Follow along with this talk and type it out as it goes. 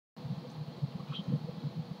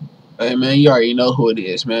Hey man, you already know who it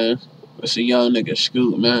is, man. It's a young nigga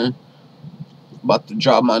Scoot, man. About to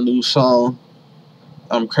drop my new song.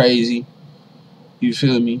 I'm crazy. You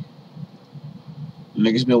feel me?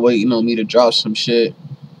 Niggas been waiting on me to drop some shit.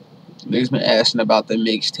 Niggas been asking about the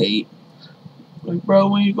mixtape. Like, bro,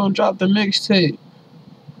 when you gonna drop the mixtape?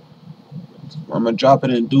 I'm gonna drop it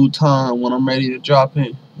in due time when I'm ready to drop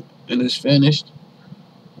it and it's finished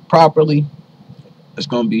properly. It's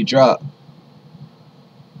gonna be dropped.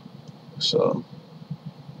 So,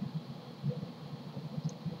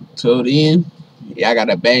 till then, yeah, I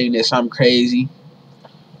gotta bang this. I'm crazy.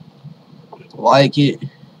 Like it,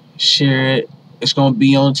 share it. It's gonna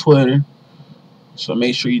be on Twitter. So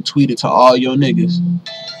make sure you tweet it to all your niggas.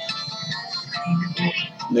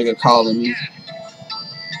 Nigga calling me.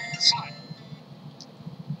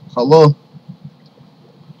 Hello?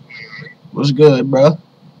 What's good, bro?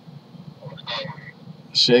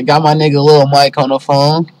 Shit, got my nigga Lil Mike on the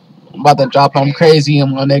phone. I'm about to drop I'm crazy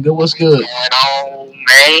and my nigga. What's good?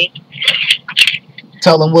 Man.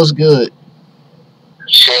 Tell him what's good.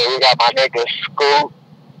 Shit, we got my nigga Scoot.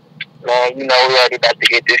 Man, you know we already about to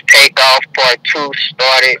get this takeoff part 2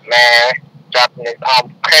 started, man. Dropping this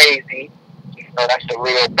I'm crazy. You know, that's the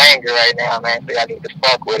real banger right now, man. So y'all need to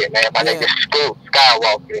fuck with it, man. My nigga Scoot,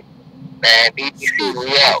 Skywalker. Man, BBC,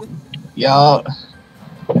 we out. Y'all,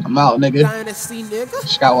 I'm out, nigga. Dynasty, nigga.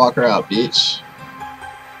 Skywalker out, bitch.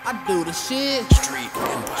 I do the shit. Street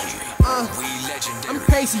Empire. We legendary. I'm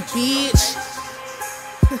crazy, bitch.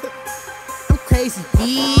 I'm crazy,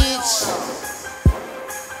 bitch.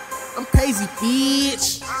 I'm crazy,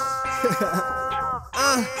 bitch.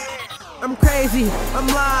 I'm crazy, I'm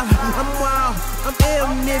live, I'm wild, I'm ill.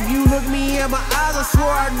 And if you look me in my eyes, I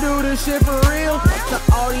swear I do this shit for real. To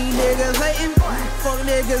all these niggas hating, fuck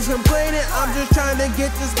niggas complaining. I'm just trying to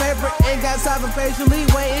get this paper, ain't got time for patiently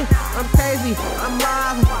waiting. I'm crazy, I'm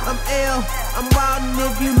live, I'm ill, I'm wild. And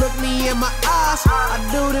if you look me in my eyes, I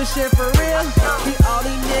do this shit for real. See all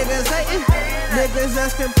these niggas hating, niggas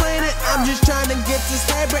that's complaining. I'm just trying to get this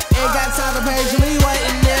paper, ain't got time for patiently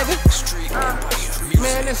waiting, nigga.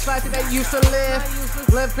 Man, it's like they used to live,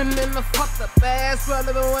 living in the fucked up ass,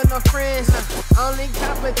 living with no friends. Only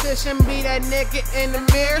competition be that nigga in the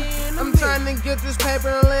mirror. I'm trying to get this paper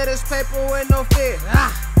and let this paper with no fear.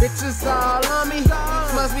 Bitches all on me,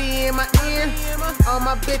 must be in my ear. All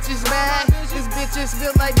my bitches bad, these bitches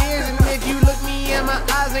feel like deers. And if you look me in my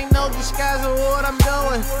eyes, ain't no disguise of what I'm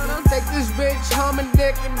doing. Take this bitch home and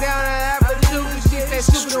dick him down and after two. Shit that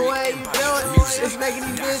stupid the way you do it. It's making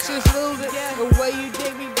these bitches lose it. The way you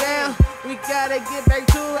dig me down, we gotta get back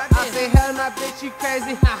to it. I say hell nah, bitch, you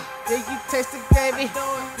crazy. Think you taste the gravy.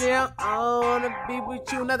 Yeah, I don't wanna be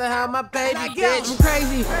with you, nothing how my baby, bitch. I'm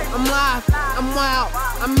crazy, I'm live, I'm wild,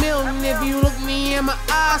 I'm million. If you look me in my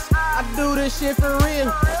eyes, I do this shit for real.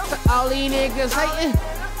 To all these niggas hating,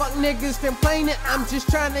 fuck niggas complaining. I'm just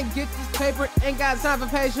trying to get this paper, ain't got time for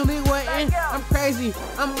patiently waiting. I'm crazy,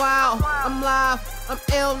 I'm wild, I'm live, I'm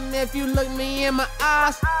ill. And if you look me in my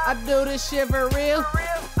eyes, I do this shit for real.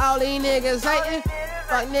 All these niggas hating,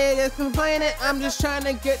 fuck niggas complaining. I'm just trying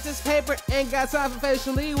to get this paper, ain't got time for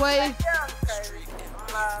patiently waiting.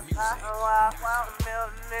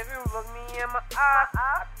 If you look me in my eye,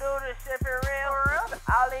 I do this shit for real.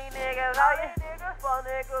 All these niggas hating, fuck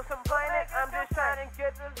niggas complaining. I'm just trying to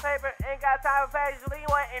get this paper, ain't got time for patiently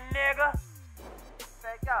waiting, nigga.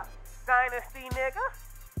 Take off, Dynasty, nigga.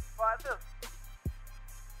 Part 2.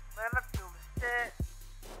 Man, let's do this shit.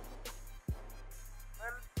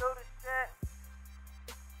 Let's do this shit.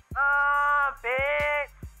 Bitch.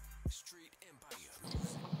 Street Empire.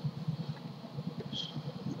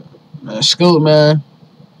 Man, Scoot, man.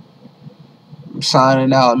 I'm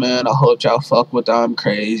signing out, man. I hope y'all fuck with I'm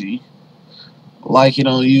crazy. Like it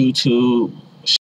on YouTube.